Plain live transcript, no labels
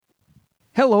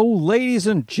Hello, ladies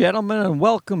and gentlemen, and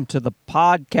welcome to the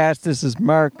podcast. This is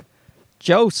Mark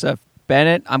Joseph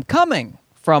Bennett. I'm coming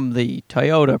from the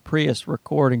Toyota Prius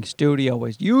recording studio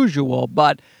as usual,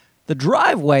 but the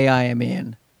driveway I am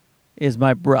in is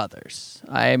my brother's.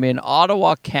 I am in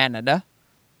Ottawa, Canada.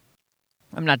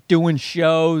 I'm not doing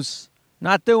shows,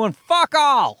 not doing fuck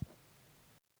all.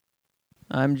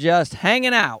 I'm just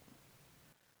hanging out.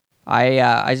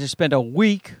 I just spent a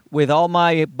week with all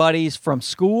my buddies from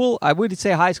school. I would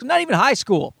say high school, not even high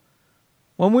school.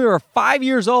 When we were 5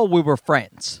 years old, we were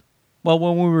friends. Well,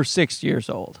 when we were 6 years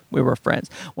old, we were friends.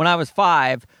 When I was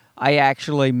 5, I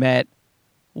actually met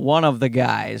one of the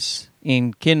guys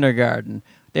in kindergarten.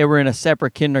 They were in a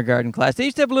separate kindergarten class. They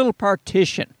used to have a little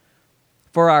partition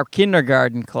for our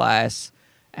kindergarten class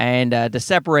and to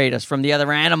separate us from the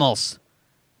other animals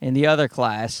in the other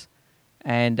class.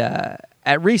 And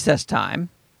at recess time,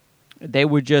 they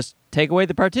would just take away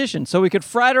the partition so we could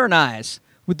fraternize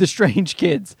with the strange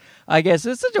kids. I guess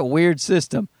it's such a weird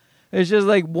system. It's just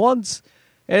like once,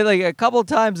 like a couple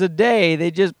times a day, they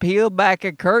just peel back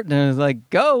a curtain and it's like,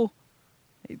 go,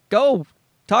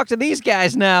 talk to these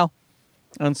guys now.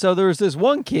 And so there was this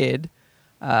one kid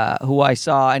who I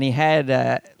saw, and he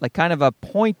had like kind of a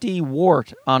pointy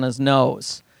wart on his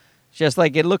nose, just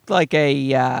like it looked like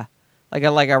a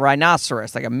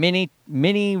rhinoceros, like a mini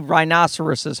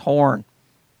rhinoceros's horn.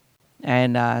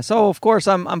 And so, of course,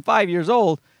 I'm 5 years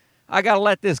old. I got to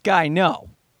let this guy know.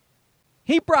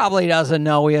 He probably doesn't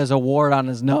know he has a wart on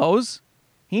his nose.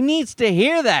 He needs to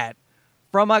hear that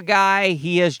from a guy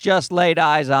he has just laid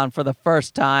eyes on for the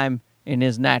first time in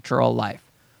his natural life.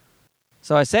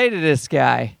 So I say to this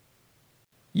guy,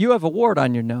 "You have a wart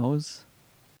on your nose."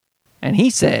 And he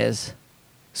says,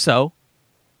 "So?"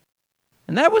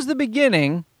 And that was the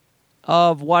beginning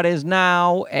of what is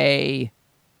now a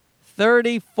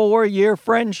 34-year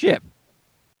friendship.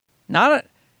 Not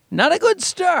a good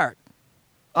start,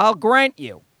 I'll grant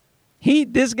you.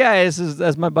 This guy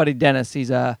is my buddy Dennis. He's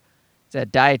a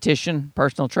dietitian,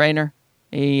 personal trainer.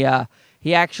 He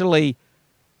actually,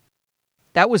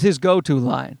 that was his go-to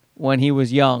line when he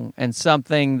was young, and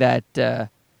something that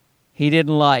he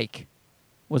didn't like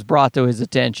was brought to his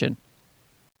attention.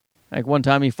 Like one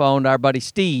time he phoned our buddy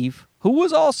Steve, who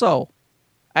was also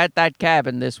at that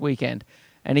cabin this weekend.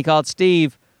 And he called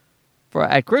Steve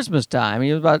at Christmas time.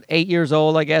 He was about 8 years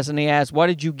old, I guess. And he asked, "What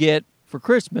did you get for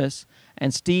Christmas?"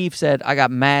 And Steve said, "I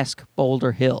got Mask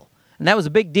Boulder Hill." And that was a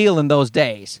big deal in those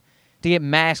days to get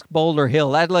Mask Boulder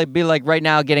Hill. That'd be like right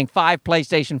now getting 5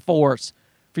 PlayStation 4s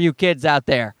for you kids out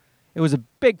there. It was a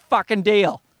big fucking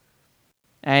deal.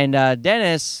 And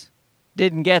Dennis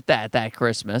didn't get that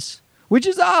Christmas. Which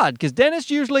is odd, because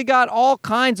Dennis usually got all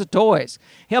kinds of toys.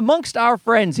 Amongst our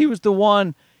friends, he was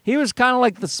kind of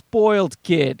like the spoiled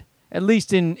kid, at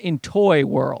least in toy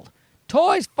world.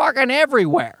 Toys fucking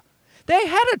everywhere. They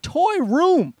had a toy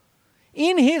room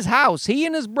in his house. He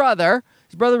and his brother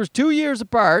was 2 years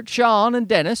apart, Sean and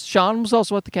Dennis. Sean was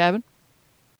also at the cabin.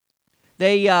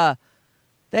 They had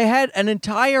an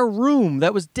entire room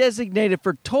that was designated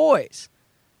for toys.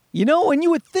 You know, and you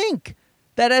would think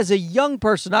that as a young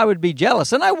person, I would be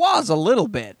jealous. And I was a little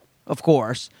bit, of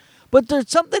course. But there's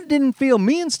something didn't feel,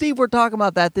 me and Steve were talking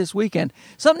about that this weekend.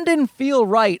 Something didn't feel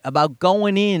right about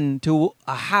going into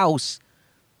a house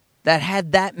that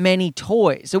had that many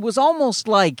toys. It was almost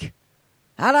like,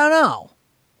 I don't know,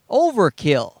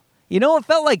 overkill. You know, it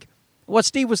felt like, what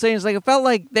Steve was saying is like, it felt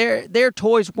like their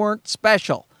toys weren't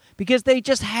special because they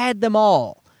just had them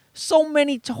all. So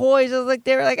many toys, it was like,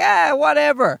 they were like,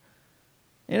 whatever.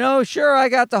 You know, sure, I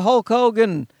got the Hulk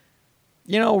Hogan,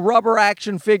 rubber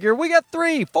action figure. We got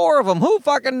 3, 4 of them. Who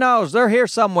fucking knows? They're here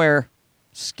somewhere,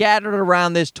 scattered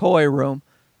around this toy room.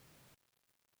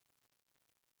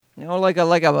 You know, like an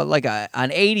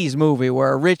 80s movie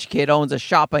where a rich kid owns a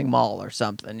shopping mall or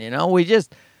something. You know,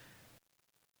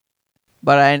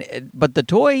 But the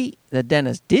toy that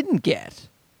Dennis didn't get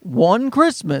one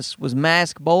Christmas was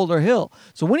Mask Boulder Hill.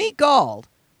 So when he called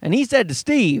and he said to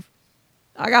Steve,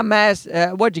 "I got Mask,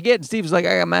 what'd you get?" And Steve was like,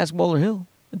 "I got Mask Boulder Hill."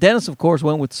 Dennis, of course,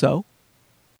 went with "So."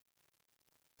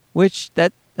 Which,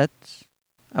 that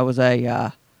was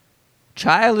a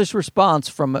childish response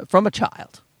from a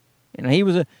child. You know, he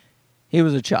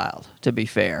was a child, to be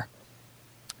fair.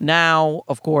 Now,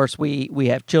 of course, we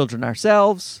have children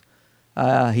ourselves.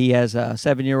 He has a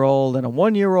 7-year-old and a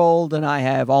 1-year-old, and I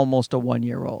have almost a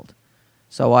 1-year-old.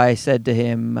 So I said to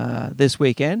him this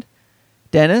weekend,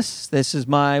 "Dennis, this is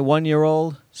my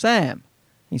 1-year-old Sam."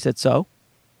 He said, "So?"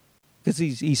 Because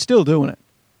he's still doing it.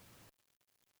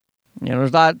 You know,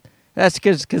 that's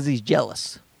because he's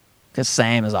jealous. Because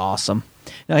Sam is awesome.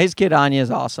 Now, his kid Anya is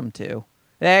awesome, too.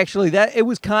 It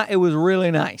was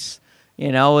really nice,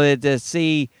 to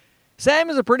see. Sam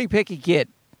is a pretty picky kid.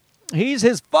 He's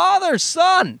his father's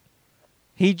son.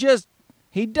 He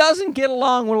doesn't get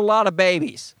along with a lot of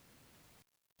babies.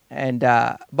 And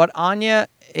but Anya,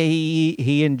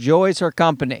 he enjoys her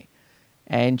company,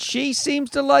 and she seems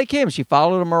to like him. She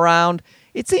followed him around.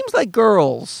 It seems like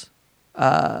girls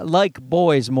like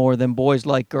boys more than boys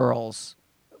like girls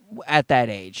at that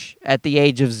age, at the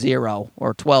age of 0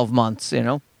 or 12 months,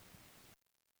 Anya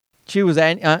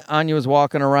was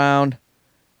walking around,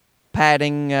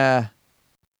 patting.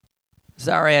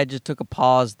 Sorry, I just took a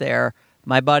pause there.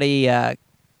 My buddy,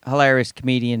 hilarious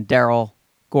comedian Daryl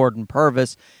Gordon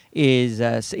Purvis, he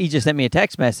just sent me a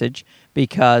text message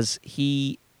because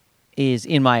he is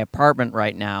in my apartment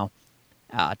right now,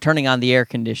 turning on the air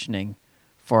conditioning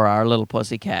for our little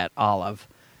pussycat, Olive.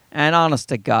 And honest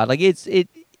to God, like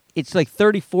it's like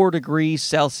 34 degrees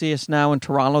Celsius now in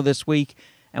Toronto this week,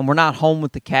 and we're not home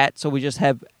with the cat, so we just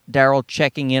have Daryl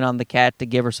checking in on the cat to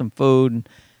give her some food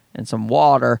and some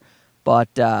water.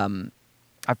 But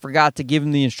I forgot to give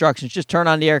him the instructions. Just turn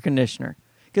on the air conditioner.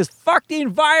 Because fuck the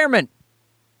environment.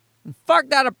 And fuck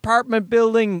that apartment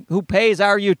building who pays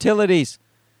our utilities.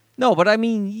 No, but I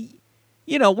mean,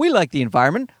 we like the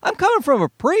environment. I'm coming from a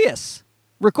Prius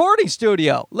recording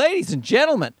studio. Ladies and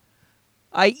gentlemen,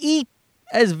 I eat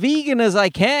as vegan as I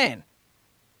can,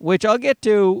 which I'll get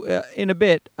to in a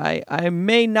bit. I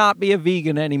may not be a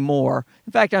vegan anymore.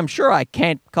 In fact, I'm sure I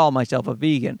can't call myself a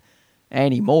vegan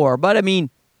anymore. But I mean,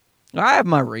 I have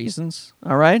my reasons,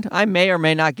 all right? I may or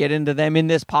may not get into them in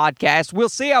this podcast. We'll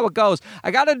see how it goes.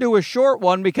 I got to do a short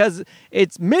one because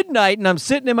it's midnight and I'm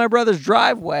sitting in my brother's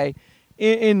driveway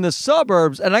in the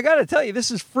suburbs. And I got to tell you,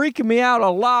 this is freaking me out a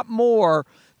lot more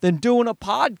than doing a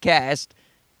podcast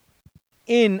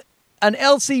in an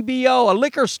LCBO, a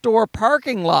liquor store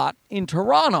parking lot in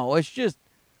Toronto. It's just,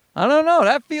 I don't know,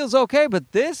 that feels okay,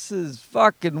 but this is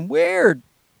fucking weird.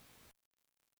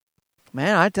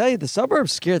 Man, I tell you, the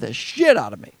suburbs scare the shit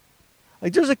out of me.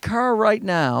 Like, there's a car right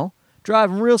now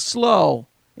driving real slow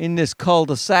in this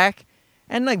cul-de-sac,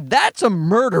 and like, that's a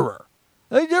murderer.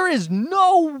 Like, there's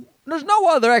no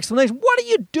other explanation. What are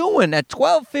you doing at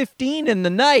 12:15 in the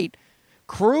night,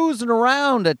 cruising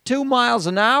around at 2 miles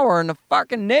an hour in a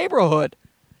fucking neighborhood?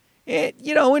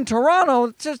 In Toronto,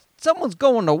 it's just someone's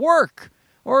going to work,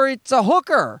 or it's a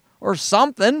hooker, or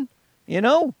something,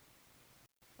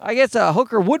 I guess a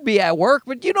hooker would be at work,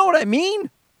 but you know what I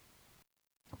mean?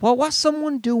 Well, what's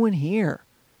someone doing here?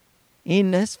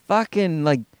 In this fucking,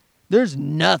 like, there's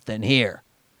nothing here.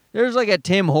 There's like a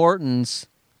Tim Hortons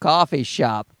coffee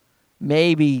shop,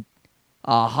 maybe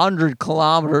 100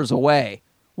 kilometers away.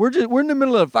 We're in the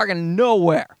middle of fucking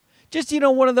nowhere. Just,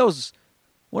 one of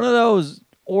those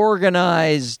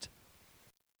organized,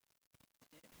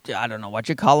 I don't know what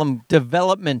you call them,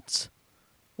 developments.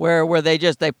 Where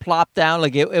they plop down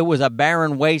like it was a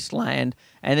barren wasteland,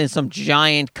 and then some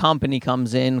giant company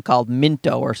comes in called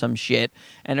Minto or some shit,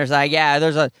 and there's like,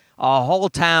 there's a whole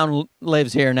town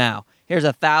lives here now. Here's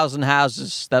 1,000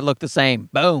 houses that look the same.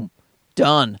 Boom.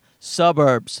 Done.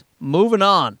 Suburbs. Moving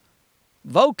on.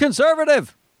 Vote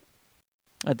conservative.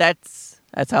 That's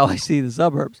how I see the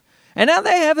suburbs. And now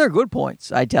they have their good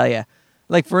points, I tell you.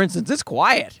 Like, for instance, it's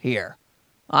quiet here.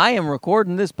 I am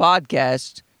recording this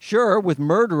podcast. Sure, with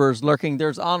murderers lurking,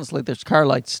 there's car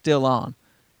lights still on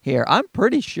here. I'm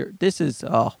pretty sure this is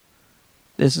going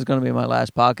to be my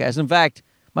last podcast. In fact,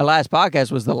 my last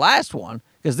podcast was the last one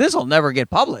because this will never get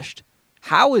published.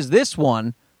 How is this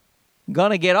one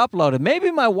going to get uploaded? Maybe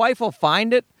my wife will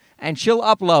find it and she'll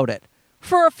upload it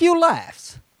for a few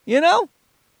laughs,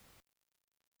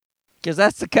 Because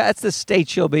that's the state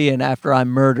she'll be in after I'm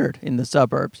murdered in the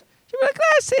suburbs. She'll be like,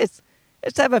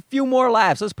 let's have a few more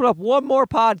laughs. Let's put up one more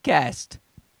podcast.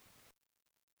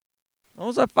 What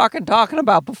was I fucking talking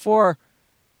about before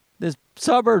this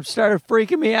suburb started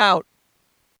freaking me out?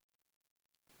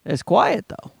 It's quiet,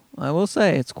 though. I will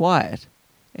say it's quiet.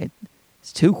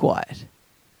 It's too quiet.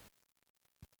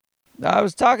 I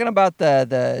was talking about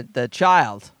the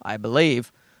child, I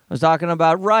believe. I was talking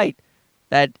about,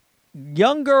 that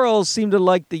young girls seem to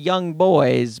like the young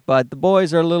boys, but the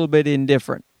boys are a little bit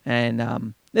indifferent.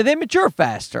 And, they mature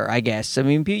faster, I guess. I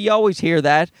mean, you always hear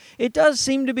that. It does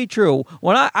seem to be true.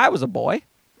 When I was a boy,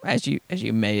 as you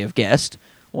may have guessed,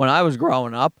 when I was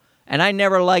growing up, and I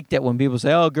never liked it when people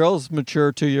say, "Oh, girls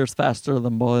mature 2 years faster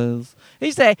than boys."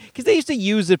 Because they used to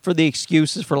use it for the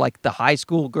excuses for like the high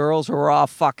school girls who are all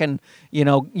fucking,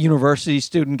 university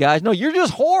student guys. No, you're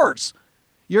just whores.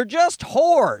 You're just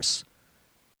whores.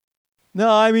 No,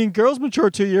 I mean, girls mature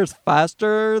 2 years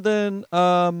faster than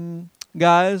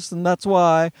guys, and that's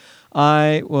why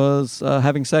I was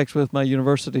having sex with my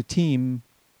university team.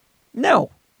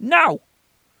 No.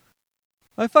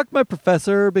 I fucked my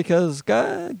professor because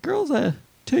girls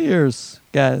 2 years,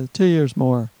 guys, 2 years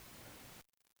more.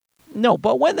 No,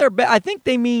 but when they're, I think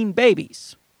they mean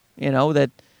babies.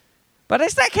 But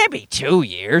that can't be 2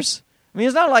 years. I mean,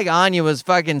 it's not like Anya was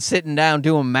fucking sitting down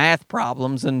doing math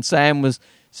problems and Sam was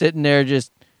sitting there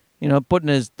just, putting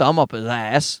his thumb up his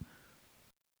ass.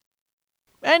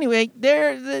 Anyway,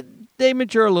 they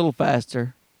mature a little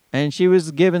faster. And she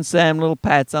was giving Sam little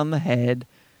pats on the head.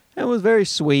 And it was very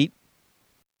sweet.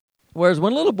 Whereas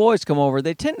when little boys come over,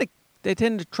 they tend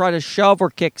to try to shove or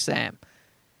kick Sam.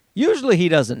 Usually he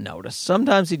doesn't notice.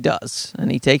 Sometimes he does, and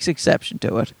he takes exception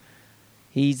to it.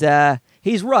 He's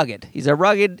rugged.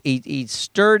 He's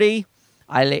sturdy.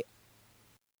 I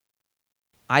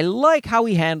like how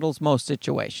he handles most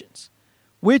situations,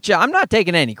 which I'm not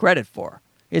taking any credit for.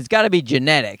 It's got to be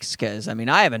genetics, because,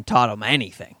 I haven't taught him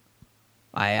anything.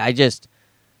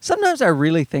 Sometimes I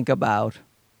really think about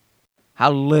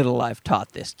how little I've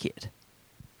taught this kid.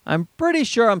 I'm pretty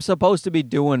sure I'm supposed to be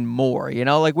doing more,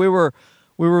 like we were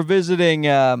visiting,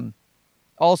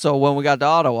 also when we got to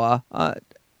Ottawa,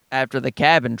 after the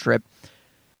cabin trip.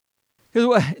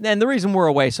 And the reason we're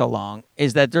away so long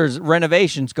is that there's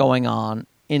renovations going on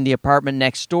in the apartment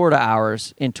next door to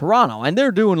ours in Toronto. And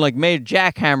they're doing like major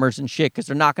jackhammers and shit because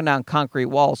they're knocking down concrete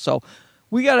walls. So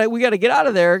we gotta get out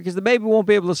of there because the baby won't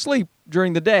be able to sleep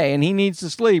during the day. And he needs to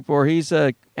sleep or he's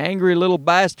a angry little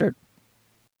bastard.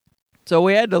 So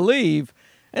we had to leave.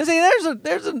 And see,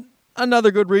 there's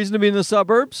another good reason to be in the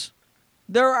suburbs.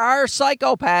 There are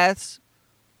psychopaths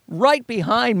right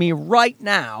behind me right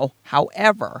now.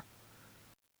 However,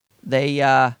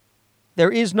 there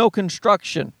is no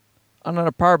construction on an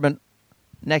apartment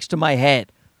next to my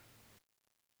head.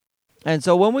 And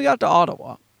so when we got to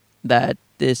Ottawa,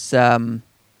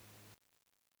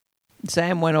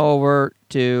 Sam went over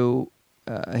to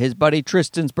his buddy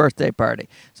Tristan's birthday party.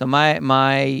 So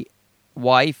my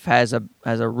wife has a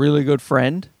really good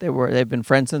friend. They've been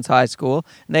friends since high school,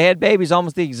 and they had babies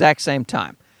almost the exact same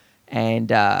time.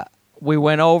 And we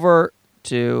went over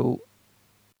to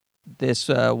this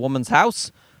woman's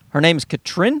house. Her name's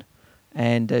Katrin,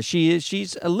 and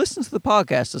she's listens to the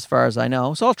podcast as far as I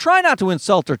know. So I'll try not to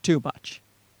insult her too much,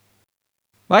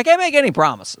 but I can't make any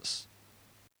promises.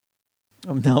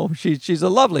 No, she's a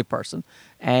lovely person,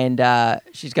 and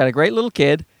she's got a great little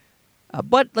kid.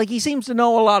 But like he seems to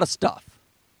know a lot of stuff.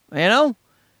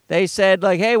 They said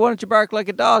like, "Hey, why don't you bark like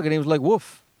a dog?" And he was like,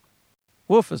 "Woof,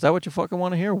 woof." Is that what you fucking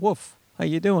want to hear? Woof. How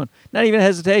you doing? Not even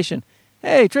hesitation.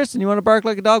 Hey, Tristan, you want to bark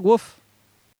like a dog? Woof.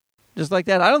 Just like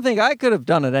that. I don't think I could have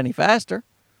done it any faster.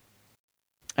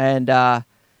 And then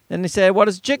they said, "What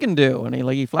does a chicken do?" And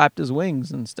he flapped his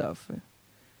wings and stuff.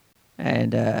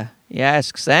 And he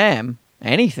asked Sam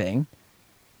anything,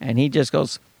 and he just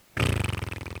goes.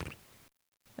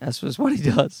 That's just what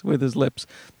he does with his lips.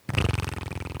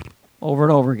 Over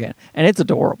and over again. And it's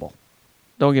adorable.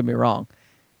 Don't get me wrong.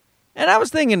 And I was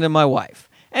thinking to my wife,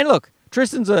 and look,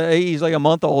 Tristan's he's like a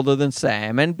month older than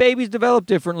Sam, and babies develop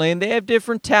differently, and they have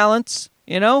different talents,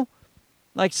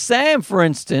 Like Sam, for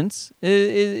instance,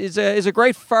 is a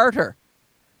great farter.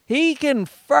 He can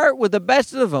fart with the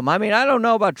best of them. I don't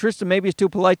know about Tristan. Maybe he's too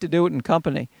polite to do it in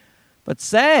company. But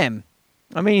Sam,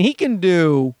 he can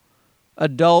do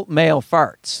adult male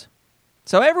farts.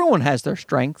 So everyone has their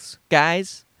strengths,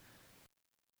 guys.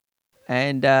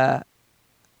 And, but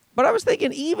I was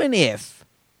thinking, even if,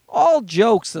 all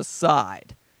jokes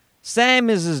aside, Sam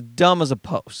is as dumb as a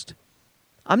post,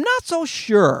 I'm not so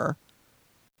sure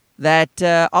that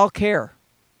I'll care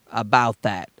about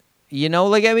that.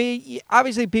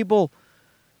 Obviously people,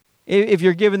 if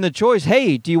you're given the choice,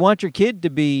 hey, do you want your kid to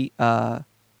be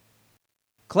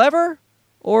clever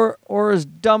or as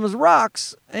dumb as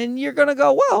rocks? And you're going to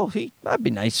go, well, that'd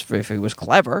be nice if he was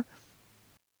clever.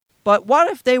 But what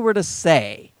if they were to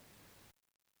say,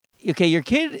 okay, your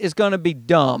kid is going to be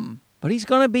dumb, but he's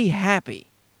going to be happy.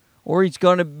 Or he's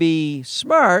going to be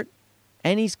smart,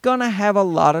 and he's going to have a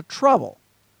lot of trouble.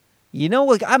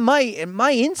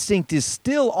 My instinct is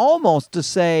still almost to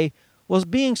say, well,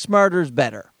 being smarter is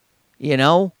better.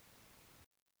 Like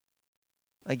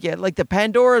the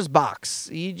Pandora's box.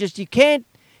 You can't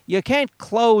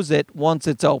close it once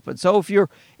it's open. So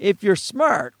if you're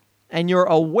smart and you're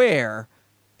aware,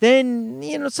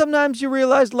 then sometimes you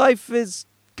realize life is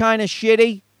kind of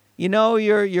shitty.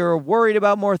 You're worried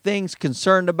about more things,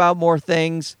 concerned about more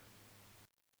things.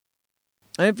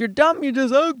 And if you're dumb, you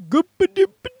just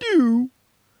goop-a-doop-a-doo.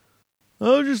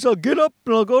 I'll get up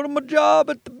and I'll go to my job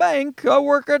at the bank. I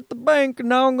work at the bank and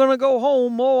now I'm going to go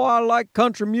home. Oh, I like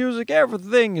country music.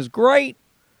 Everything is great.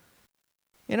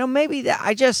 maybe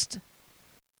I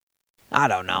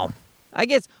don't know. I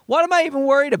guess, what am I even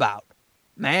worried about?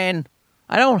 Man,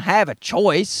 I don't have a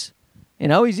choice.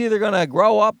 He's either going to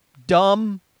grow up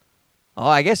dumb. Oh,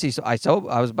 I guess I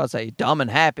was about to say dumb and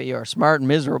happy or smart and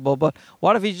miserable, but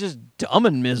what if he's just dumb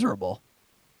and miserable?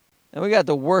 And we got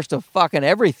the worst of fucking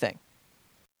everything.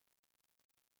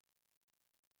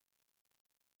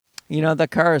 The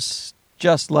car's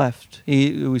just left.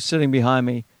 He was sitting behind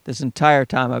me this entire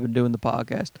time I've been doing the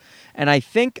podcast. And I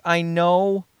think I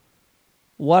know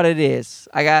what it is.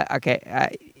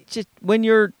 Just when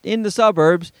you're in the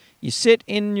suburbs, you sit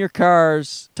in your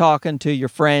cars talking to your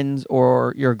friends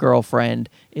or your girlfriend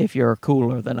if you're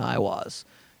cooler than I was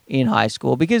in high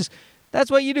school. Because that's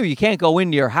what you do. You can't go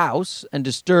into your house and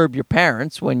disturb your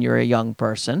parents when you're a young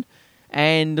person.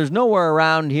 And there's nowhere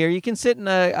around here. You can sit in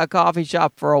a coffee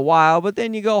shop for a while, but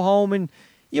then you go home and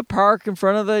you park in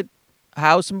front of the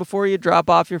house, and before you drop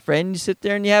off your friend, you sit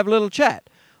there and you have a little chat.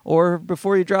 Or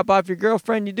before you drop off your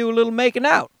girlfriend, you do a little making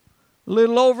out. A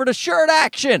little over the shirt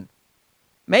action.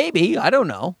 Maybe. I don't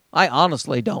know. I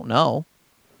honestly don't know.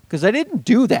 Because I didn't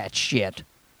do that shit.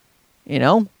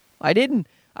 I didn't.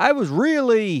 I was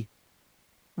really,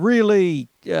 really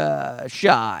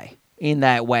shy in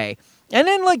that way. And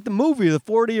then, like the movie, The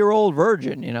 40-Year-Old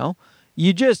Virgin, in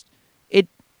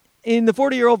The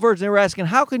 40-Year-Old Virgin, they were asking,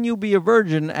 how can you be a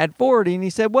virgin at 40? And he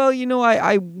said, well,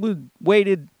 I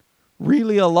waited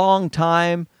really a long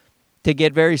time to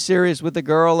get very serious with a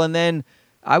girl, and then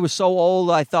I was so old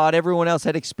I thought everyone else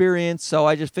had experience, so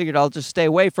I just figured I'll just stay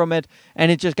away from it, and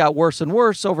it just got worse and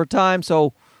worse over time,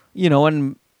 so,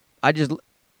 and I just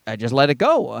let it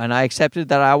go, and I accepted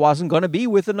that I wasn't going to be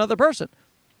with another person.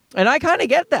 And I kind of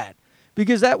get that,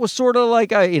 because that was sort of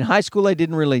like, in high school I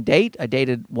didn't really date. I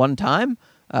dated one time,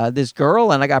 this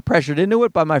girl, and I got pressured into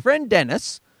it by my friend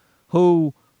Dennis,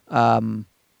 who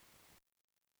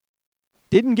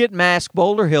didn't get Mask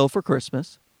Boulder Hill for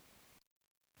Christmas.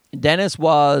 Dennis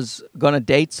was going to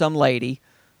date some lady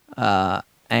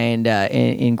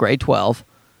in grade 12,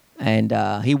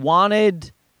 and he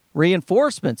wanted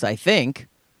reinforcements, I think.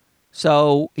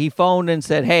 So he phoned and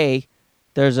said, hey,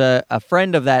 there's a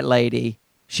friend of that lady.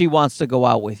 She wants to go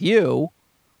out with you,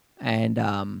 and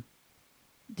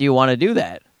do you want to do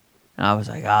that? And I was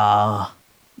like,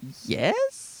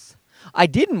 yes? I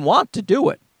didn't want to do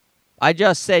it. I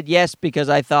just said yes because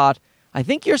I thought, I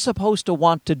think you're supposed to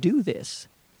want to do this.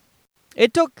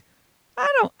 It took,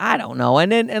 I don't know.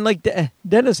 And then,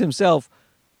 Dennis himself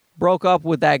broke up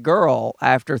with that girl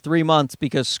after 3 months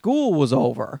because school was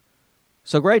over.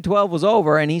 So grade 12 was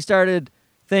over, and he started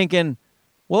thinking,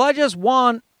 well, I just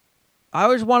want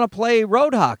to play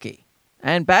road hockey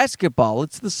and basketball.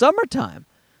 It's the summertime.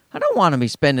 I don't want to be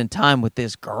spending time with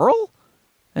this girl.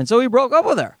 And so he broke up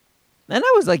with her. And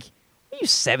I was like, you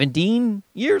 17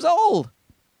 years old.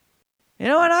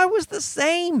 And I was the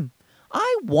same.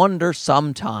 I wonder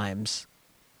sometimes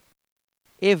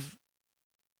and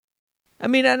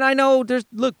I know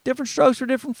different strokes for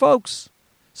different folks.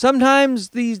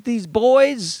 Sometimes these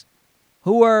boys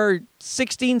who are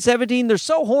 16, 17, they're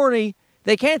so horny,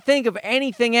 they can't think of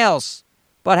anything else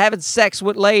but having sex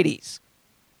with ladies.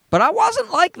 But I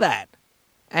wasn't like that.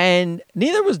 And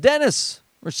neither was Dennis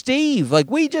or Steve. Like,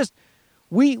 we did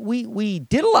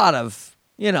a lot of,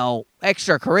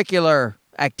 extracurricular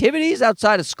activities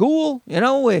outside of school.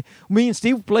 Me and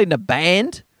Steve played in a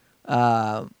band.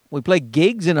 We played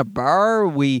gigs in a bar.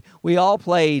 We all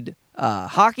played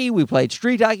hockey. We played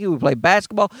street hockey. We played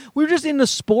basketball. We were just into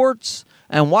sports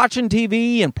and watching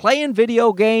TV and playing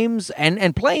video games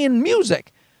and playing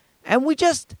music. And we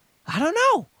just, I don't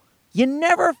know. You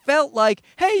never felt like,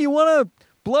 hey, you want to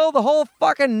blow the whole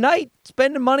fucking night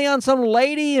spending money on some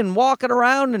lady and walking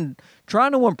around and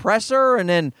trying to impress her, and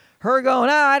then her going,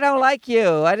 oh, I don't like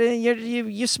you.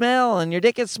 You smell and your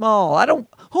dick is small.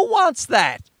 Who wants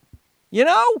that?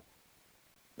 I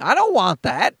don't want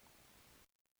that.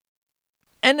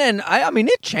 And then,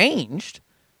 it changed.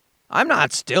 I'm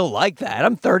not still like that.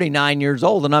 I'm 39 years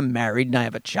old and I'm married and I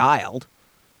have a child.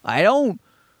 I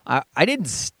didn't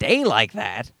stay like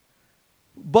that.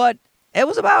 But I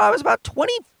was about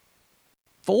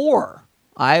 24,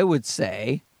 I would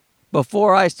say,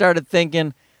 before I started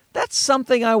thinking, that's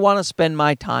something I want to spend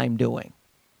my time doing.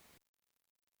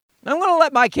 I'm going to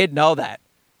let my kid know that.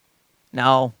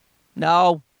 No,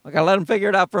 I got to let him figure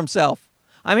it out for himself.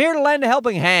 I'm here to lend a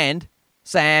helping hand,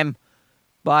 Sam,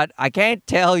 but I can't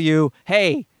tell you,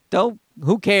 hey,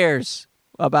 who cares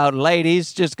about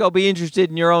ladies? Just go be interested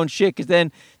in your own shit, because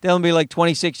then they'll be like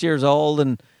 26 years old,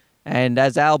 and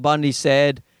as Al Bundy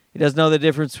said, he doesn't know the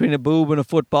difference between a boob and a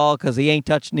football because he ain't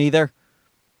touched neither.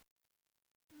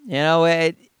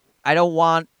 I don't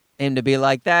want him to be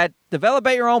like that. Develop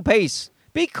at your own pace.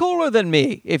 Be cooler than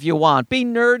me if you want. Be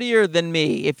nerdier than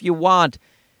me if you want.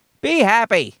 Be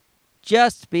happy.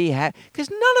 Just be happy. Because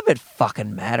none of it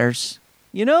fucking matters.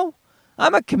 You know?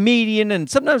 I'm a comedian, and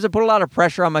sometimes I put a lot of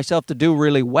pressure on myself to do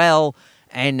really well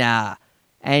and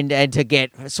to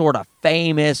get sort of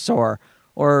famous or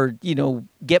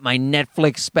get my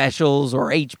Netflix specials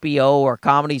or HBO or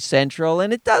Comedy Central,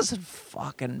 and it doesn't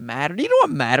fucking matter. Do you know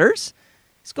what matters?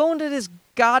 It's going to this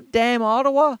goddamn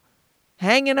Ottawa,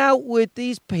 hanging out with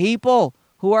these people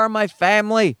who are my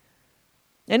family.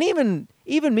 And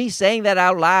even me saying that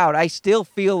out loud, I still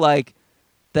feel like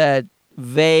that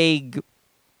vague,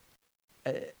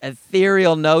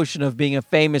 ethereal notion of being a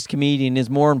famous comedian is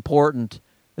more important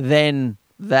than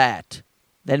that.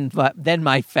 Than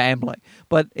my family.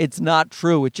 But it's not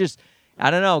true. It just,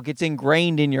 I don't know, it gets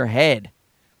ingrained in your head.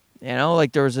 You know,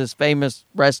 like there was this famous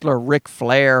wrestler, Ric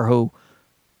Flair, who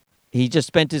he just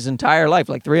spent his entire life,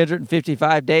 like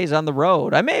 355 days on the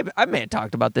road. I may have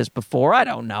talked about this before. I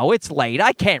don't know. It's late.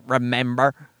 I can't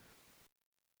remember.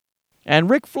 And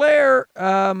Ric Flair,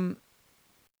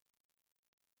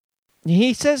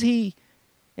 he says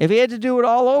if he had to do it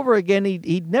all over again,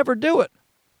 he'd never do it.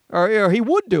 Or he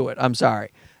would do it, I'm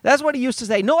sorry. That's what he used to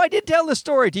say. No, I did tell this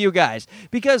story to you guys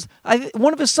because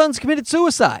one of his sons committed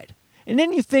suicide. And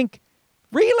then you think,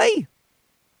 really?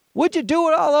 Would you do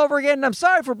it all over again? And I'm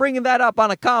sorry for bringing that up on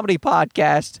a comedy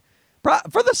podcast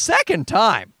for the second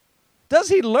time. Does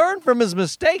he learn from his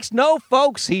mistakes? No,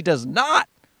 folks, he does not.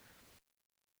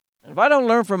 If I don't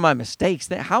learn from my mistakes,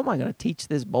 then how am I going to teach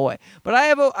this boy? But I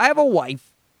have a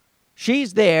wife.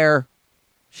 She's there.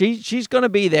 She's going to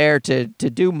be there to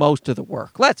do most of the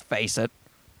work. Let's face it.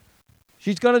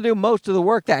 She's going to do most of the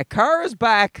work. That car is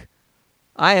back.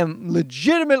 I am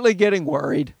legitimately getting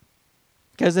worried.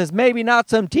 Because it's maybe not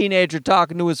some teenager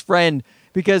talking to his friend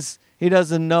because he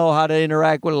doesn't know how to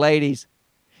interact with ladies.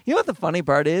 You know what the funny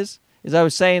part is? I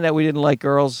was saying that we didn't like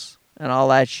girls and all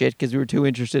that shit because we were too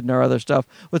interested in our other stuff.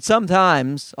 But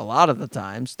sometimes, a lot of the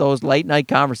times, those late night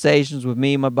conversations with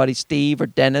me and my buddy Steve or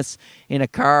Dennis in a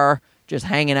car, just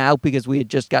hanging out because we had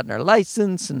just gotten our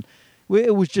license, and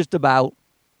it was just about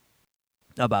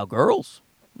girls.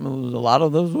 A lot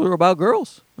of those were about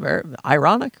girls. Very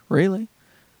ironic, really.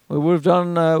 We would have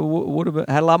done, would have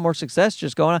had a lot more success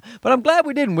just going on. But I'm glad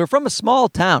we didn't. We're from a small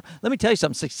town. Let me tell you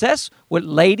something. Success with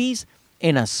ladies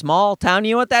in a small town,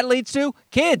 you know what that leads to?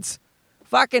 Kids.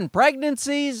 Fucking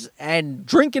pregnancies and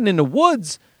drinking in the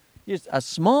woods. Just a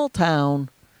small town.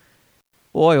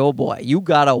 Boy, oh boy, you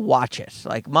gotta watch it.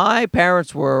 Like, my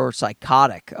parents were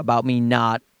psychotic about me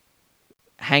not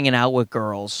hanging out with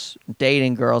girls,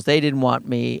 dating girls. They didn't want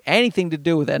me anything to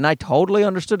do with it, and I totally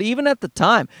understood. Even at the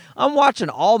time, I'm watching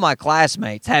all my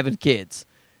classmates having kids,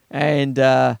 and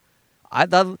I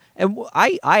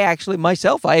actually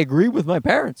myself, I agree with my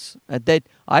parents that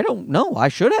I don't know. I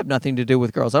should have nothing to do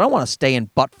with girls. I don't want to stay in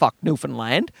buttfuck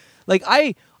Newfoundland. Like,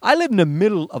 I live in the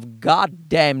middle of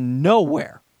goddamn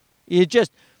nowhere. It's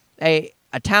just a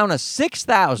town of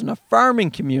 6,000, a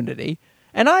farming community.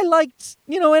 And I liked,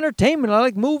 entertainment. I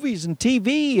like movies and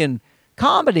TV and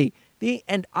comedy.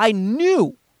 And I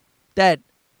knew that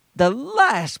the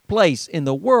last place in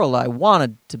the world I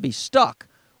wanted to be stuck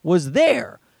was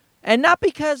there. And not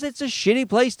because it's a shitty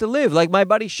place to live. Like my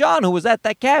buddy Sean, who was at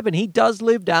that cabin, he does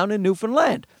live down in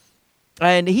Newfoundland.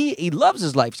 And he loves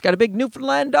his life. He's got a big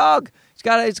Newfoundland dog.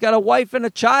 He's got a wife and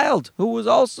a child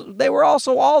they were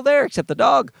also all there, except the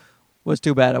dog was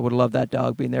too bad. I would have loved that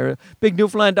dog being there. Big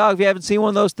Newfoundland dog, if you haven't seen one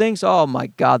of those things, oh my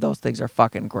God, those things are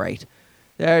fucking great.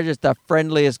 They're just the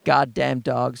friendliest goddamn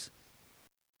dogs.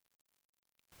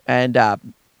 And,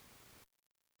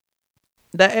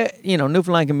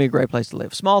 Newfoundland can be a great place to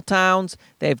live. Small towns,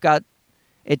 it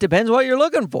depends what you're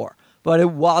looking for. But it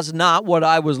was not what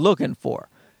I was looking for.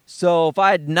 So if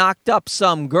I had knocked up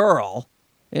some girl,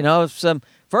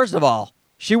 first of all,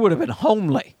 she would have been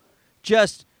homely.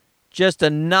 Just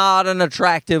not an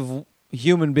attractive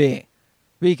human being.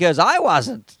 Because I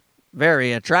wasn't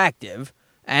very attractive,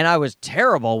 and I was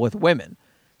terrible with women.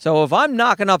 So if I'm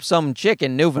knocking up some chick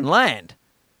in Newfoundland,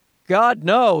 God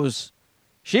knows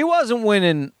she wasn't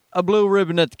winning a blue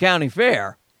ribbon at the county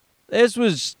fair. This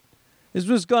was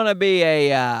going to be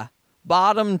a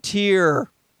bottom tier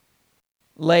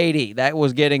lady that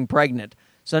was getting pregnant.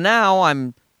 So now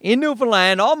I'm in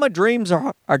Newfoundland. All my dreams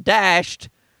are dashed.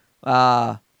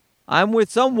 I'm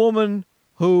with some woman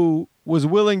who was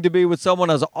willing to be with someone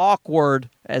as awkward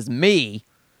as me.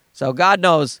 So God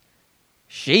knows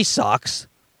she sucks.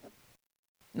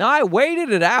 Now, I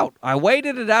waited it out.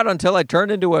 Until I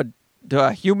turned into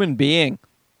a human being.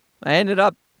 I ended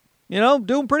up,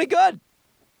 doing pretty good.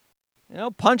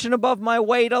 punching above my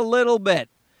weight a little bit.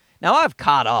 Now, I've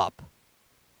caught up.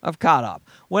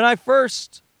 When I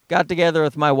first got together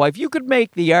with my wife, you could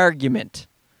make the argument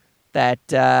that,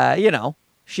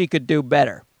 she could do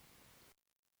better.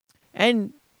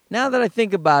 And now that I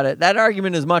think about it, that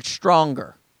argument is much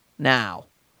stronger now.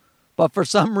 But for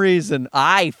some reason,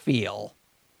 I feel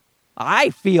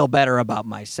better about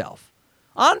myself.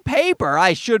 On paper,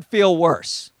 I should feel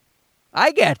worse.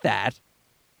 I get that.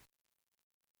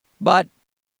 But,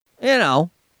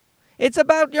 it's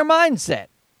about your mindset.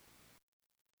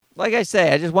 Like I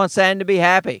say, I just want Sam to be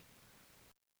happy.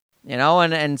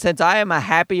 And since I am a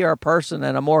happier person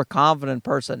and a more confident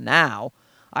person now,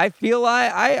 I feel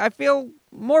I feel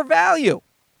more value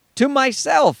to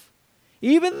myself,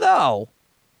 even though,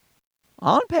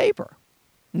 on paper,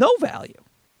 no value.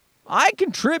 I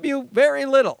contribute very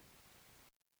little.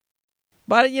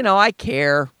 But, I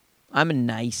care. I'm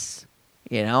nice,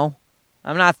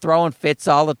 I'm not throwing fits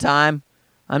all the time.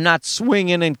 I'm not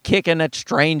swinging and kicking at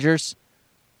strangers,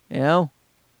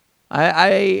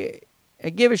 I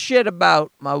give a shit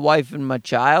about my wife and my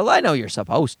child. I know you're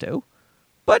supposed to.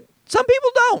 But some people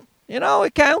don't.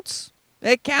 It counts.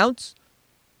 It counts.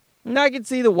 And I can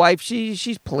see the wife,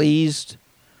 she's pleased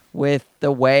with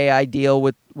the way I deal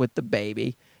with the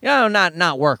baby.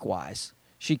 Not work-wise.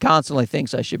 She constantly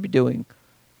thinks I should be doing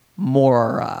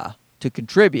more to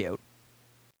contribute.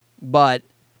 But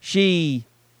she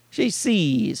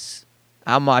sees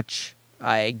how much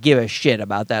I give a shit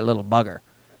about that little bugger.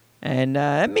 And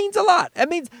it means a lot. I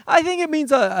think it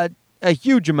means a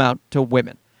huge amount to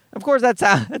women. Of course, that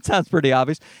sounds pretty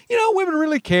obvious. Women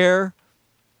really care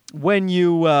when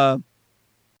you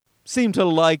seem to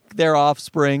like their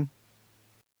offspring.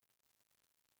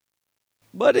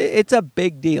 But it's a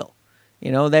big deal.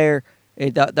 The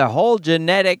whole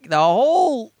genetic, the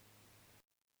whole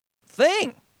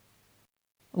thing.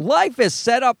 Life is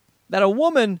set up that a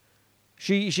woman,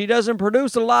 she doesn't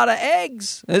produce a lot of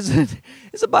eggs.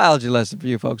 It's a biology lesson for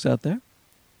you folks out there.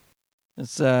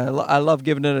 I love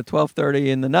giving it at 12:30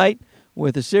 in the night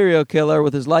with a serial killer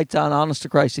with his lights on. Honest to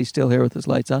Christ, he's still here with his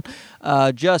lights on,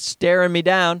 just staring me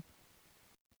down.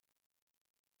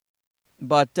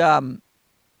 But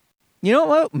you know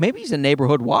what? Maybe he's a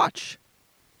neighborhood watch.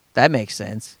 That makes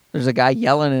sense. There's a guy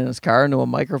yelling in his car into a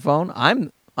microphone.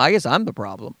 I guess I'm the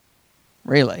problem.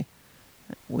 Really?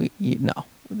 No.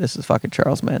 This is fucking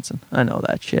Charles Manson. I know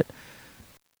that shit.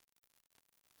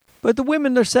 But the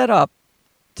women, they're set up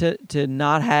to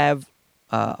not have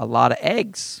a lot of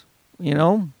eggs,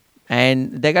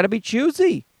 and they got to be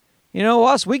choosy.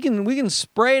 Us, we can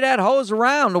spray that hose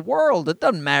around the world. It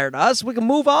doesn't matter to us. We can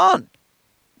move on.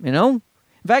 In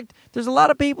fact, there's a lot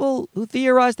of people who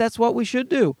theorize that's what we should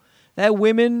do. That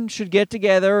women should get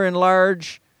together in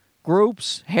large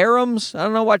groups, harems, I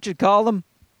don't know what you'd call them,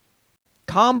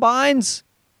 combines,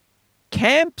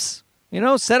 camps,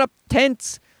 set up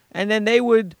tents, and then they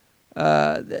would,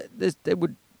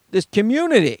 this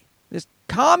community, this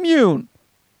commune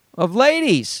of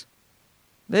ladies,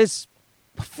 this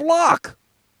flock,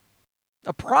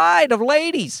 a pride of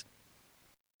ladies.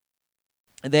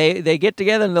 They get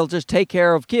together and they'll just take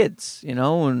care of kids,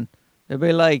 and there'll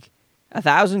be like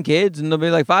 1,000 kids and there'll be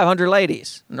like 500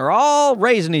 ladies, and they're all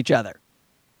raising each other.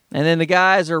 And then the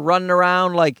guys are running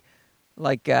around like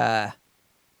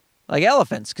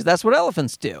elephants, because that's what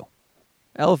elephants do.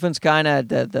 Elephants kind of,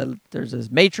 there's this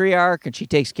matriarch, and she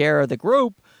takes care of the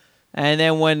group. And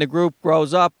then when the group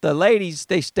grows up, the ladies,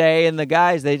 they stay, and the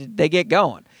guys, they get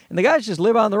going. And the guys just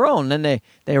live on their own. And then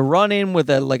they run in with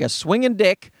a swinging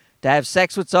dick to have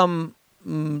sex with some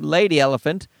lady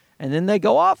elephant, and then they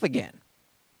go off again.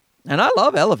 And I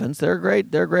love elephants. They're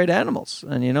great animals.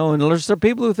 And, and there's some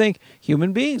people who think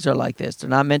human beings are like this. They're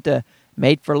not meant to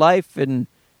mate for life.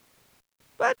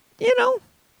 But,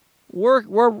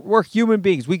 we're human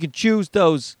beings. We can choose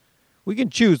those. We can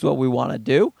choose what we want to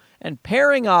do. And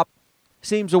pairing up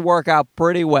seems to work out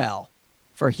pretty well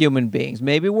for human beings.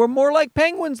 Maybe we're more like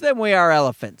penguins than we are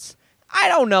elephants. I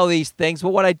don't know these things, but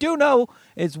what I do know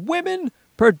is women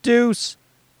produce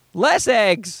less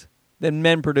eggs than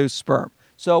men produce sperm.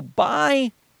 So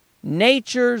by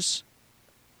nature's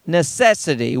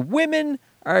necessity, women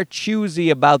are choosy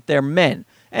about their men.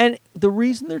 And the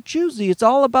reason they're choosy, it's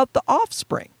all about the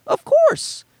offspring. Of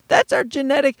course. That's our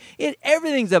genetic.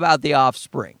 Everything's about the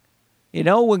offspring.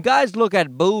 When guys look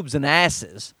at boobs and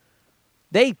asses,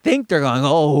 they think they're going,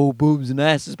 oh, boobs and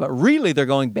asses. But really, they're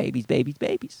going, babies, babies,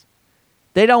 babies.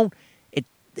 They don't, it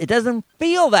doesn't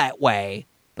feel that way,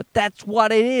 but that's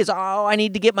what it is. Oh, I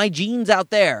need to get my genes out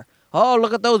there. Oh,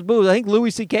 look at those boobs. I think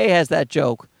Louis C.K. has that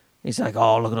joke. He's like,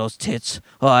 oh, look at those tits.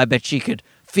 Oh, I bet she could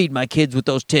feed my kids with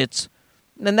those tits.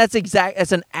 And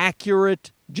that's an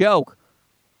accurate joke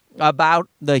about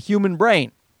the human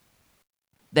brain.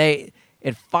 It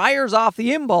fires off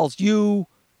the impulse, you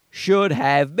should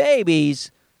have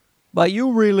babies, but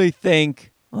you really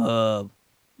think,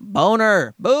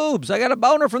 boner, boobs, I got a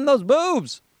boner from those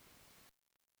boobs.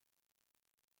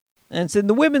 And it's in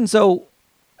the women, so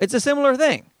it's a similar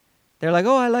thing. They're like,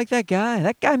 oh, I like that guy.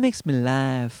 That guy makes me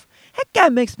laugh. That guy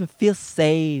makes me feel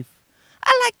safe.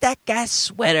 I like that guy's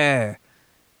sweater.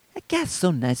 That guy's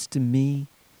so nice to me.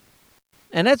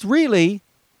 And that's really,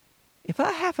 if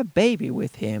I have a baby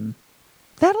with him,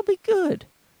 that'll be good.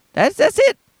 That's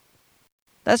it.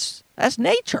 That's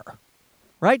nature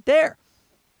right there.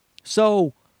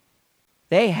 So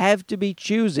they have to be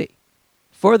choosy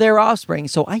for their offspring.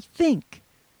 So I think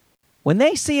when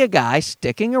they see a guy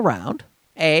sticking around,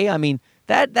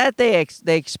 that they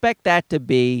expect that to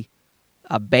be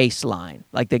a baseline.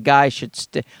 Like the guy should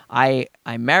I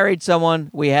married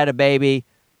someone, we had a baby,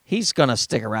 he's going to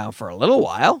stick around for a little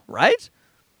while, right?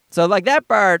 So like that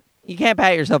part, you can't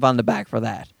pat yourself on the back for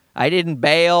that. I didn't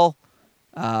bail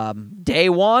day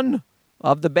one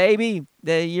of the baby.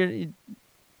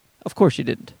 Of course you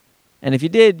didn't. And if you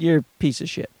did, you're a piece of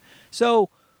shit. So,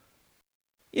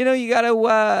 you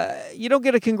don't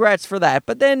get a congrats for that.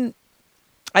 But then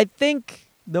I think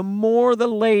the more the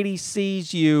lady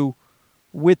sees you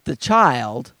with the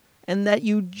child and that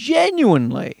you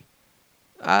genuinely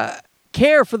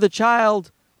care for the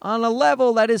child on a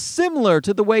level that is similar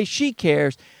to the way she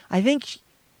cares, I think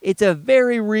it's a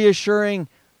very reassuring,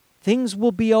 things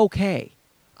will be okay.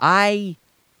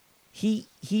 He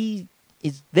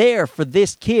is there for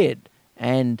this kid,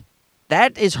 and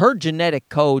that is her genetic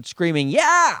code screaming,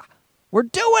 yeah, we're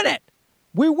doing it.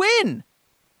 We win.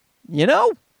 You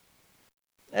know?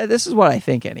 This is what I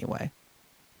think anyway.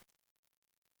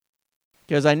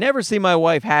 Because I never see my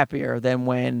wife happier than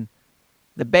when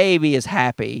the baby is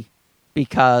happy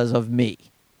because of me.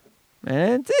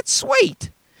 And it's sweet.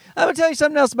 I'm going to tell you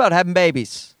something else about having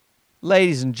babies.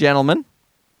 Ladies and gentlemen,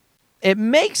 it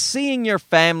makes seeing your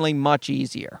family much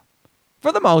easier.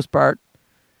 For the most part.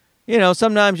 You know,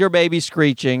 sometimes your baby's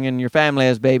screeching and your family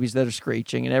has babies that are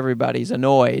screeching and everybody's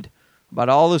annoyed about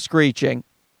all the screeching.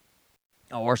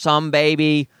 Or some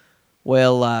baby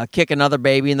will kick another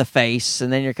baby in the face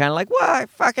and then you're kind of like, well,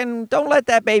 fucking don't let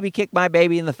that baby kick my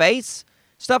baby in the face.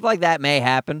 Stuff like that may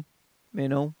happen, you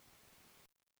know.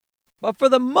 But for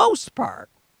the most part,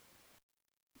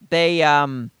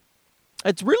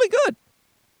 it's really good.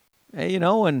 You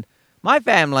know, and my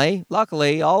family,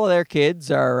 luckily, all of their kids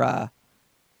are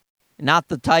not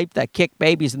the type that kick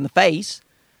babies in the face.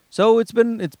 So it's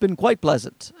been quite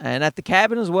pleasant. And at the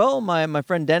cabin as well, my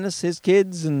friend Dennis, his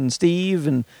kids, and Steve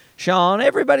and Sean,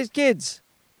 everybody's kids.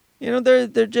 You know,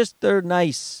 they're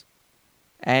nice.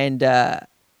 And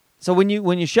so when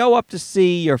you show up to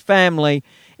see your family,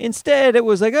 instead it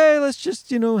was like, hey, let's just,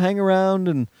 hang around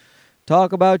and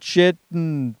talk about shit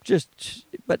and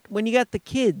but when you got the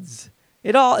kids,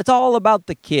 it's all about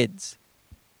the kids.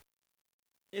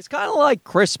 It's kind of like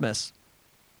Christmas.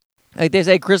 Like they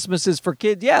say Christmas is for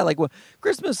kids. Yeah, like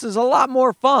Christmas is a lot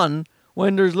more fun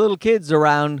when there's little kids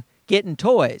around getting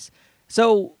toys.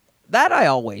 So that I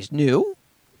always knew,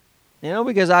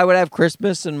 because I would have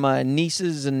Christmas and my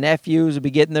nieces and nephews would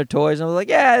be getting their toys. And I was like,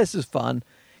 yeah, this is fun.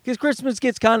 Because Christmas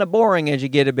gets kind of boring as you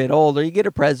get a bit older. You get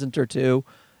a present or two.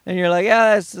 And you're like,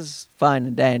 yeah, this is fine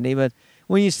and dandy. But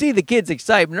when you see the kids'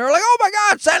 excitement, they're like, oh my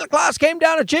God, Santa Claus came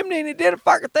down a chimney and he did a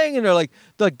fucking thing. And they're like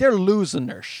they're losing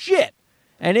their shit.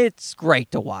 And it's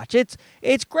great to watch.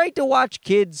 It's great to watch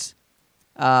kids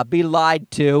be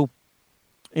lied to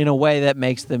in a way that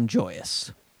makes them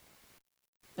joyous.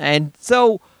 And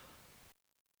so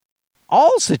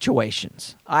all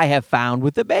situations I have found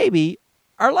with the baby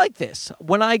are like this.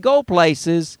 When I go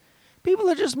places, people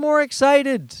are just more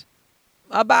excited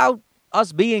about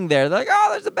us being there. They're like, oh,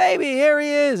 there's a baby. Here he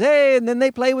is. Hey, and then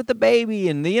they play with the baby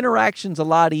and the interaction's a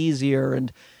lot easier.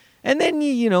 And then,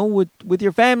 with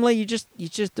your family, you just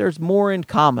there's more in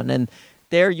common. And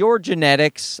they're your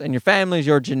genetics, and your family's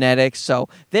your genetics, so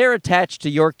they're attached to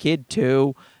your kid,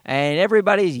 too. And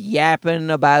everybody's yapping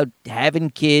about having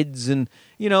kids. And,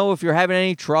 if you're having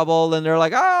any trouble, and they're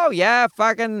like, oh, yeah,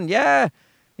 fucking, yeah.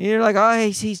 And you're like, oh,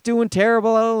 he's doing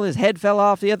terrible. Oh, his head fell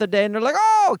off the other day. And they're like,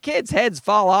 oh, kids' heads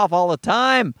fall off all the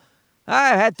time. I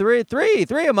had three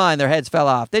of mine, their heads fell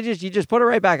off. You just put it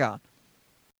right back on.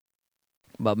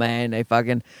 But man, they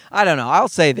fucking, I don't know. I'll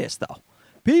say this though.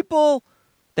 People,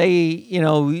 they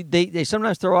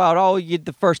sometimes throw out, oh, you're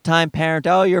the first time parent.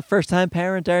 Oh, you're a first time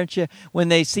parent, aren't you? When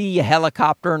they see you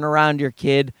helicoptering around your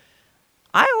kid.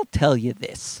 I'll tell you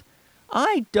this.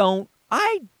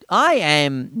 I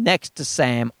am next to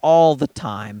Sam all the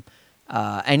time,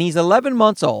 and he's 11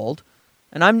 months old,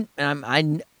 and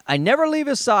I never leave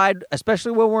his side,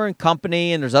 especially when we're in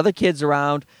company and there's other kids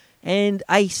around. And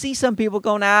I see some people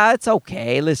going, it's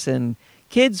okay. Listen,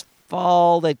 kids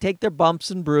fall, they take their bumps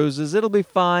and bruises, it'll be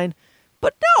fine.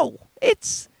 But no,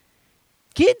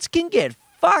 kids can get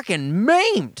fucking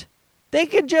maimed. They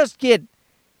can just get.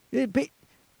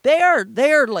 They're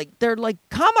like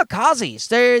kamikazes.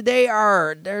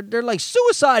 They're like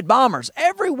suicide bombers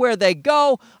everywhere they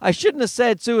go. I shouldn't have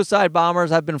said suicide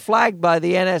bombers. I've been flagged by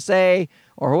the NSA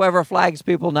or whoever flags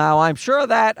people now. I'm sure of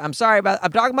that. I'm sorry about.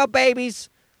 I'm talking about babies.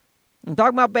 I'm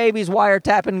talking about babies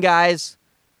wiretapping guys.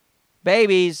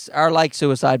 Babies are like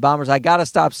suicide bombers. I gotta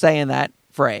stop saying that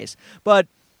phrase. But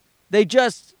they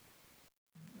just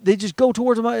go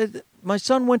towards my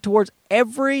son went towards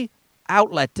every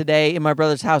outlet today in my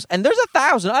brother's house, and there's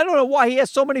 1,000. I don't know why he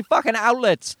has so many fucking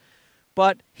outlets,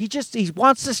 but he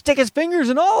wants to stick his fingers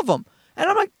in all of them. And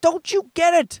I'm like, don't you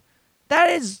get it?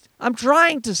 I'm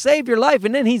trying to save your life,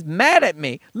 and then he's mad at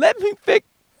me. Let me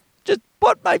just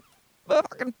put my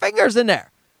fucking fingers in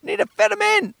there. I need to fit them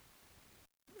in.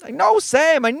 Like, no,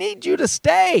 Sam, I need you to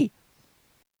stay.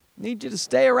 I need you to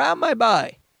stay around, my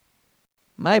boy.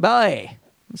 My boy.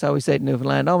 That's how we say it in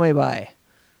Newfoundland. Oh, my boy.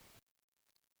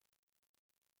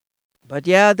 But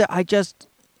yeah,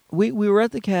 we were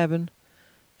at the cabin,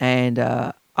 and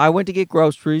I went to get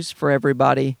groceries for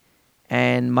everybody,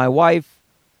 and my wife,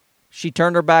 she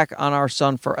turned her back on our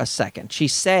son for a second. She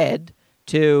said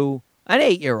to an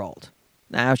 8-year-old.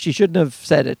 Now, she shouldn't have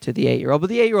said it to the 8-year-old, but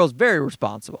the 8-year-old's very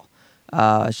responsible.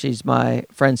 She's my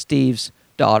friend Steve's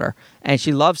daughter, and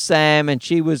she loves Sam, and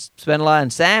she was spending a lot,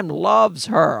 and Sam loves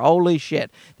her. Holy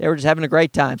shit. They were just having a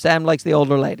great time. Sam likes the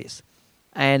older ladies.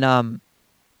 And,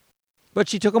 but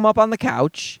she took him up on the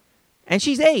couch, and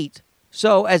she's 8.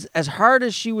 So as hard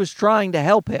as she was trying to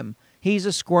help him, he's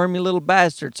a squirmy little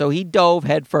bastard. So he dove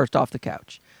head first off the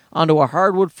couch onto a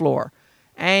hardwood floor.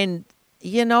 And,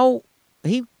 he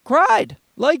cried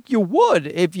like you would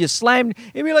if you slammed.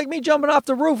 It'd be like me jumping off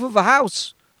the roof of a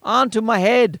house onto my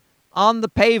head on the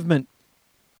pavement.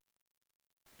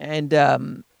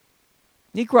 And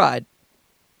he cried.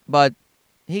 But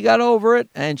he got over it,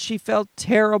 and she felt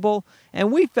terrible,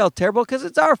 and we felt terrible because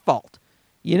it's our fault,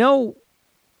 And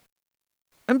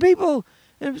people,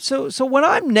 so when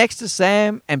I'm next to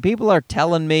Sam, and people are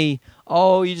telling me,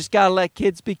 "Oh, you just gotta let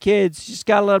kids be kids. You just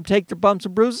gotta let them take their bumps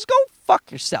and bruises." Go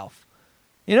fuck yourself,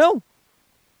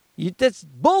 That's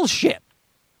bullshit.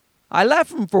 I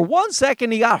left him for 1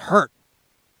 second, he got hurt,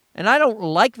 and I don't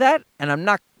like that. And I'm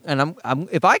not, and I'm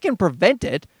if I can prevent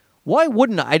it, why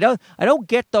wouldn't I? I don't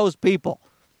get those people.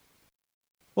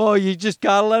 Well, you just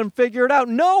got to let him figure it out.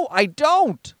 No, I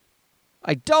don't.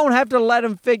 I don't have to let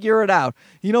him figure it out.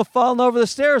 Falling over the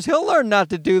stairs, he'll learn not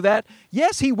to do that.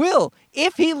 Yes, he will,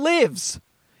 if he lives.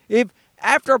 If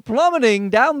after plummeting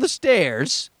down the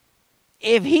stairs,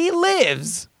 if he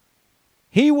lives,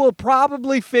 he will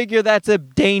probably figure that's a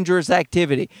dangerous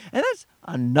activity. And that's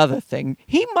another thing.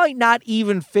 He might not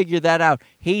even figure that out.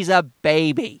 He's a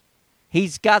baby.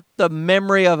 He's got the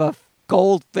memory of a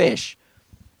goldfish.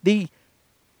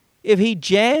 If he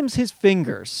jams his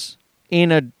fingers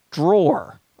in a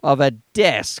drawer of a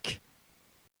desk,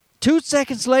 2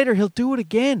 seconds later, he'll do it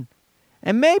again.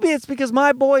 And maybe it's because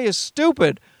my boy is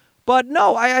stupid. But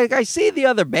no, I see the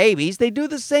other babies. They do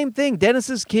the same thing.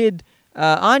 Dennis's kid,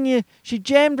 Anya, she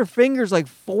jammed her fingers like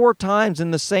 4 times in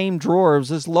the same drawer. It was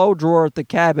this low drawer at the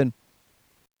cabin.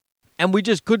 And we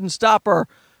just couldn't stop her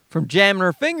from jamming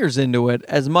her fingers into it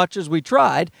as much as we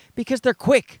tried because they're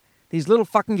quick. These little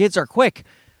fucking kids are quick.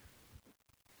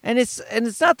 And it's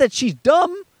not that she's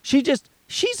dumb. She's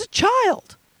a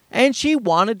child. And she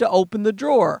wanted to open the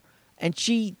drawer. And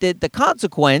the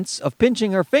consequence of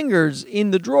pinching her fingers in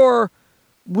the drawer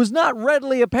was not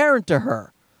readily apparent to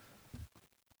her.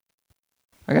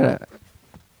 I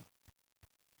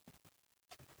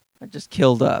just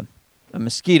killed a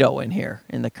mosquito in here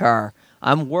in the car.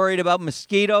 I'm worried about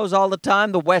mosquitoes all the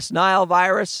time, the West Nile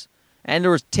virus. And there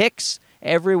was ticks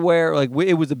everywhere.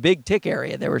 It was a big tick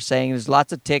area. They were saying there's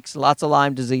lots of ticks, lots of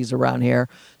Lyme disease around here.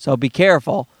 So be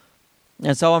careful.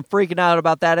 And so I'm freaking out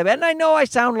about that. And I know I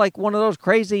sound like one of those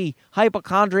crazy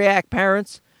hypochondriac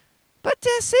parents. But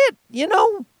that's it.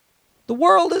 The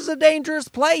world is a dangerous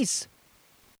place.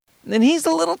 And he's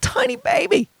a little tiny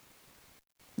baby.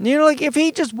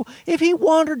 If he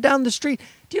wandered down the street,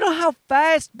 do you know how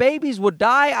fast babies would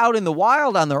die out in the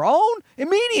wild on their own?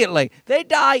 Immediately. They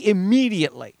die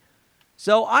immediately.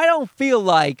 So I don't feel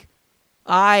like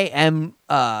I am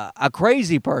a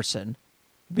crazy person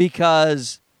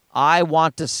because I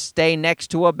want to stay next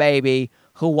to a baby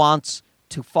who wants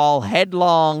to fall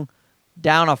headlong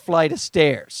down a flight of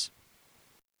stairs.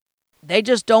 They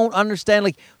just don't understand.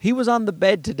 Like, he was on the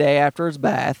bed today after his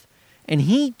bath, and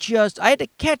I had to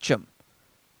catch him.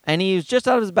 And he was just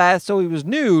out of his bath, so he was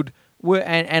nude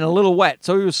and a little wet,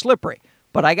 so he was slippery.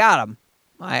 But I got him.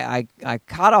 I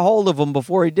caught a hold of him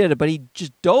before he did it, but he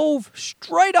just dove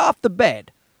straight off the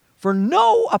bed for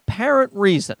no apparent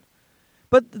reason.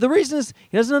 But the reason is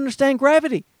he doesn't understand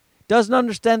gravity, doesn't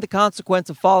understand the consequence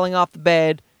of falling off the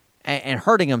bed and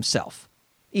hurting himself.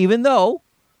 Even though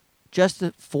just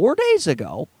 4 days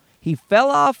ago, he fell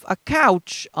off a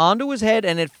couch onto his head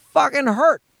and it fucking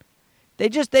hurt. They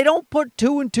don't put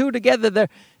two and two together.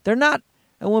 They're not.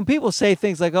 And when people say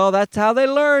things like, "Oh, that's how they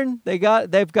learn," they've got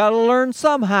to learn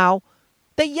somehow.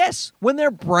 When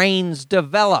their brains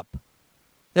develop,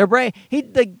 I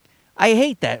hate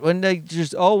that when they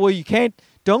just, you can't.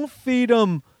 Don't feed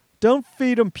them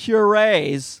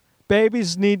purees.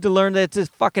 Babies need to learn that it's this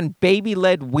fucking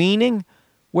baby-led weaning,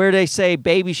 where they say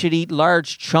babies should eat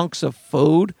large chunks of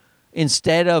food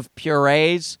instead of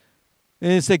purees.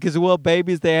 And it's like, because,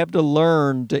 babies, they have to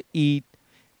learn to eat.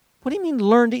 What do you mean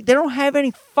learn to eat? They don't have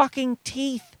any fucking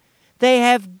teeth. They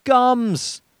have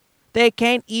gums. They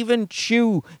can't even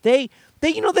chew. They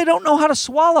don't know how to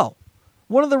swallow.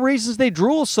 One of the reasons they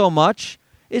drool so much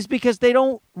is because they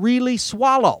don't really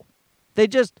swallow. They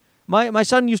just, my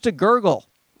son used to gurgle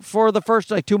for the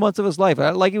first 2 months of his life.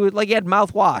 Like he had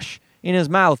mouthwash in his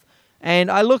mouth.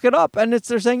 And I look it up, and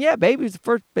they're saying, babies, the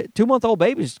first 2-month-old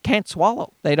babies can't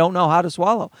swallow. They don't know how to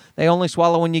swallow. They only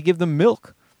swallow when you give them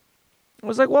milk. I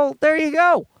was like, well, there you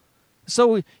go.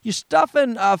 So you're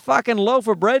stuffing a fucking loaf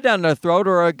of bread down their throat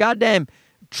or a goddamn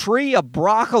tree of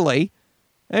broccoli,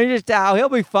 and you just, he'll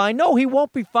be fine. No, he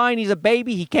won't be fine. He's a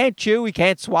baby. He can't chew. He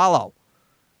can't swallow.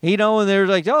 And they're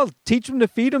like, teach him to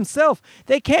feed himself.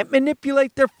 They can't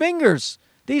manipulate their fingers.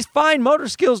 These fine motor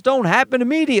skills don't happen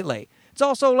immediately. It's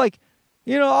also like,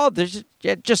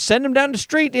 just send them down the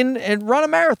street and run a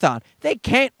marathon. They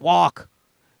can't walk.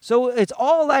 So it's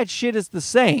all that shit is the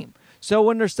same. So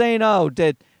when they're saying,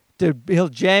 he'll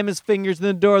jam his fingers in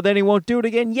the door, then he won't do it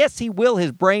again. Yes, he will.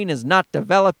 His brain is not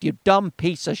developed, you dumb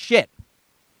piece of shit.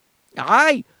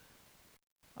 I'm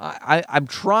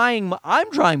trying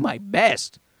my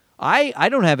best. I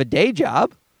don't have a day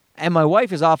job, and my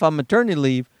wife is off on maternity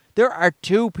leave. There are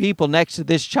 2 people next to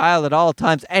this child at all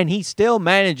times, and he still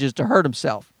manages to hurt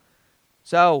himself.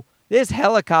 So this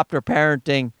helicopter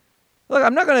parenting, look,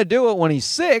 I'm not going to do it when he's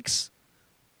 6,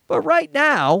 but right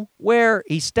now, where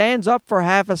he stands up for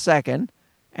half a second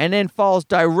and then falls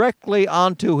directly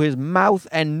onto his mouth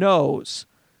and nose,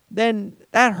 then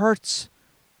that hurts.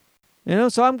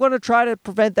 So I'm going to try to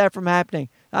prevent that from happening.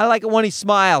 I like it when he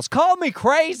smiles. Call me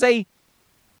crazy.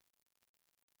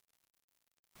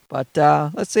 But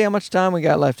let's see how much time we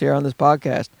got left here on this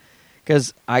podcast.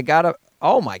 Because I got to...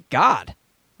 Oh, my God,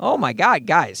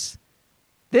 guys.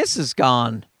 This has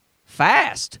gone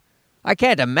fast. I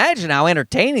can't imagine how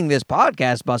entertaining this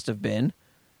podcast must have been.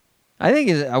 I think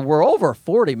we're over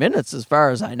 40 minutes as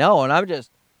far as I know. And this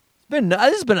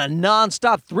has been a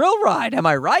nonstop thrill ride. Am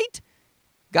I right?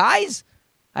 Guys,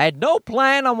 I had no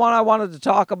plan on what I wanted to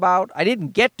talk about. I didn't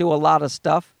get to a lot of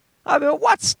stuff. I mean,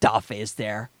 what stuff is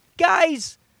there?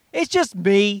 Guys... It's just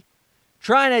me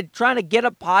trying to get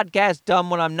a podcast done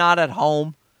when I'm not at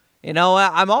home.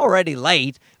 I'm already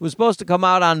late. It was supposed to come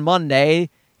out on Monday.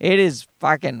 It is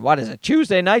fucking,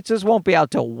 Tuesday night? So this won't be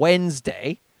out till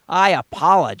Wednesday. I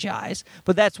apologize.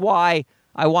 But that's why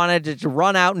I wanted to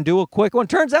run out and do a quick one.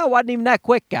 Turns out it wasn't even that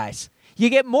quick, guys. You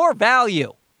get more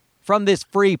value from this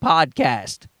free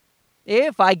podcast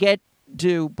if I get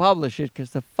to publish it, because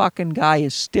the fucking guy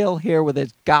is still here with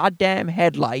his goddamn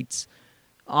headlights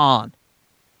on.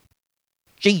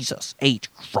 Jesus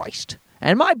H. Christ.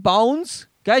 And my bones,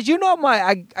 guys,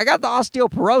 I got the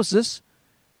osteoporosis.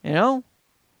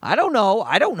 I don't know.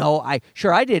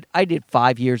 I did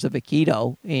 5 years of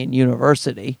Aikido in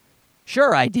university.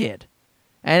 Sure, I did.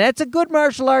 And that's a good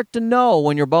martial art to know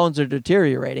when your bones are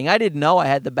deteriorating. I didn't know I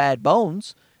had the bad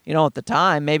bones, at the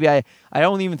time. Maybe I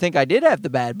don't even think I did have the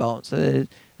bad bones. The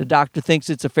doctor thinks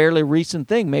it's a fairly recent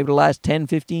thing, maybe the last 10,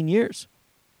 15 years.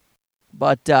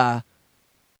 But,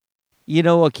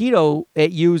 Aikido,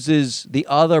 it uses the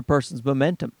other person's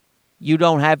momentum. You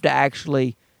don't have to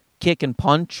actually kick and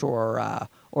punch or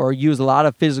use a lot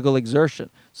of physical exertion.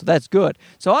 So that's good.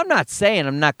 So I'm not saying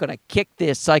I'm not going to kick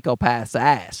this psychopath's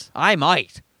ass. I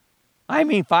might.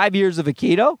 5 years of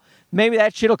Aikido, maybe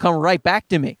that shit will come right back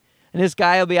to me. And this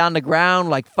guy will be on the ground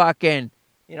like fucking,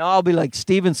 I'll be like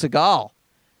Steven Seagal.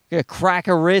 Gonna crack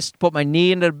a wrist, put my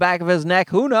knee into the back of his neck.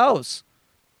 Who knows?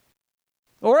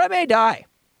 Or I may die.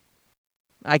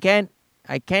 I can't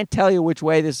tell you which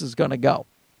way this is going to go.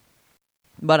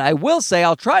 But I will say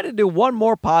I'll try to do one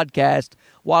more podcast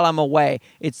while I'm away.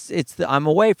 I'm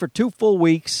away for 2 full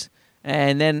weeks,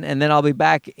 and then I'll be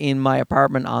back in my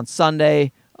apartment on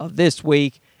Sunday of this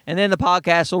week, and then the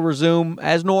podcast will resume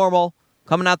as normal,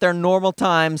 coming out there normal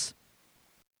times,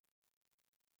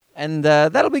 and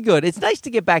that'll be good. It's nice to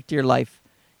get back to your life.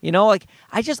 You know, like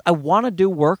I want to do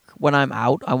work when I'm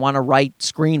out. I want to write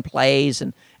screenplays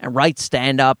and write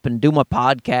stand-up and do my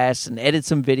podcasts and edit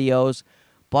some videos.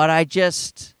 But I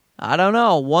don't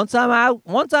know. Once I'm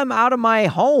out of my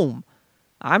home,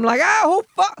 I'm like,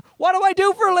 what do I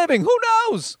do for a living? Who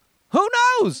knows? Who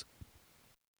knows?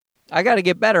 I got to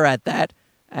get better at that.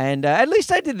 And at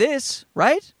least I did this,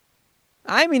 right?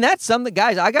 I mean, that's something,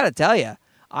 guys, I got to tell you.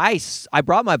 I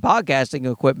brought my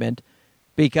podcasting equipment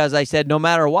because I said, no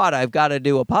matter what, I've got to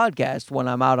do a podcast when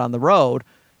I'm out on the road.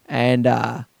 And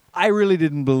I really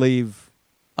didn't believe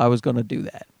I was going to do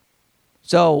that.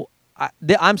 So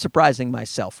I'm surprising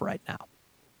myself right now.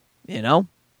 You know,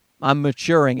 I'm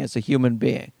maturing as a human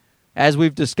being. As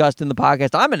we've discussed in the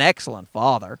podcast, I'm an excellent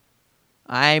father.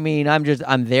 I mean,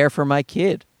 I'm there for my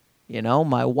kid. You know,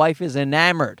 my wife is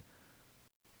enamored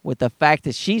with the fact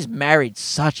that she's married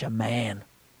such a man.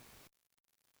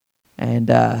 And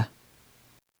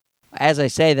as I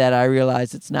say that, I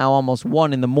realize it's now almost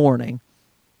 1 a.m.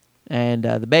 And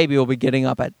the baby will be getting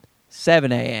up at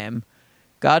 7 a.m.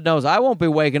 God knows I won't be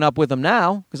waking up with him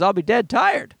now because I'll be dead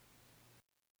tired.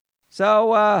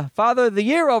 So Father of the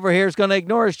Year over here is going to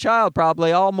ignore his child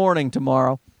probably all morning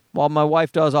tomorrow while my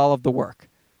wife does all of the work.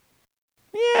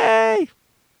 Yay!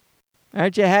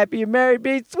 Aren't you happy you're married,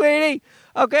 Pete, sweetie?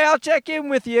 Okay, I'll check in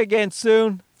with you again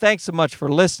soon. Thanks so much for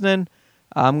listening.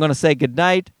 I'm going to say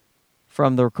goodnight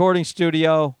from the recording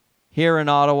studio here in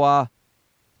Ottawa.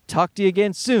 Talk to you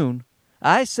again soon.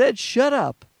 I said shut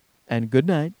up and good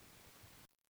night.